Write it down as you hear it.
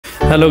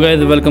Hello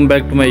guys, welcome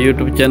back to my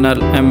YouTube channel.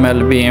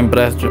 MLB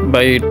impressed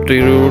by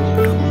Tribute.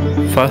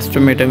 First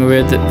meeting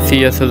with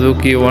CS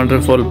Suzuki,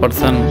 wonderful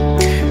person.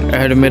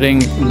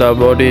 Admiring the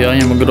body, I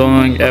am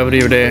growing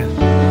every day.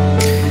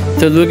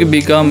 Suzuki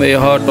became a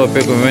hot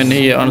topic when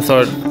he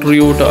answered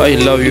Tribute, I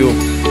love you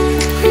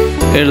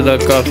at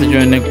the Cubs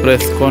joining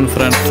press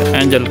conference.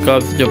 Angel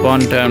Cubs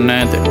Japan time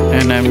 9th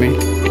enemy.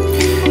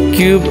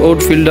 Cube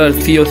outfielder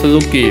CEO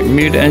Suzuki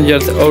meet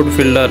Angels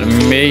outfielder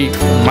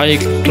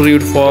Mike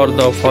Trout for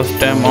the first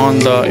time on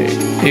the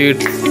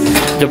 8th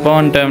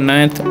Japan time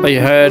 9th.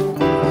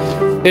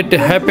 It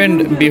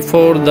happened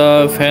before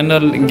the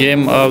final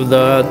game of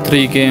the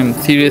three-game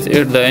series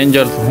at the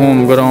Angels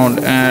home ground,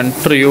 and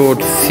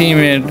Trout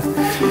seemed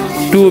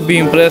to be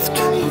impressed,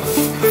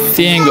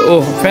 saying,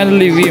 "Oh,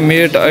 finally we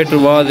met. It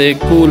was a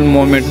cool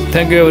moment."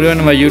 Thank you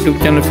everyone. My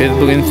YouTube channel,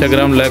 Facebook,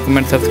 Instagram, like,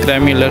 comment,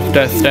 subscribe me. Let's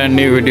test a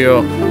new video.